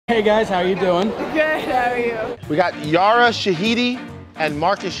Hey guys, how you doing? Good, how are you? We got Yara, Shahidi, and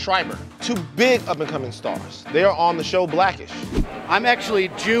Marcus Schreiber, two big up-and-coming stars. They are on the show Blackish. I'm actually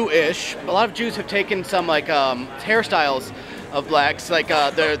Jewish. A lot of Jews have taken some like hairstyles of blacks, like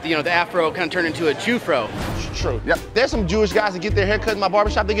the afro kind of turned into a Jew-fro. True. Yep. There's some Jewish guys that get their hair cut in my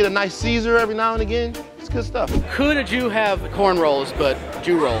barbershop. They get a nice Caesar every now and again. It's good stuff. Could a Jew have cornrows, but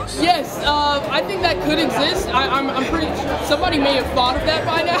Jew rolls? Yes, I think that could exist. I'm pretty sure somebody may have thought of that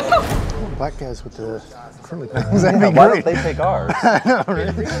by now. Black guys with the curly things. Why don't they take ours? I know,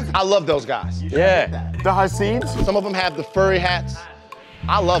 right? I love those guys. Yeah. The Hasids? Some of them have the furry hats.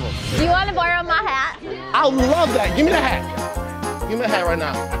 I love them. Do you want to borrow my hat? I love that. Give me the hat. Give me the hat right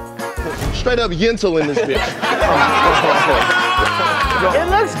now. Straight up Yentl in this bitch. It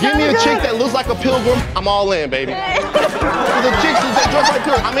looks Give me a chick that looks like a pilgrim. I'm all in, baby. The chicks that dress like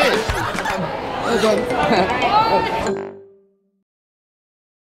pilgrims, I'm in.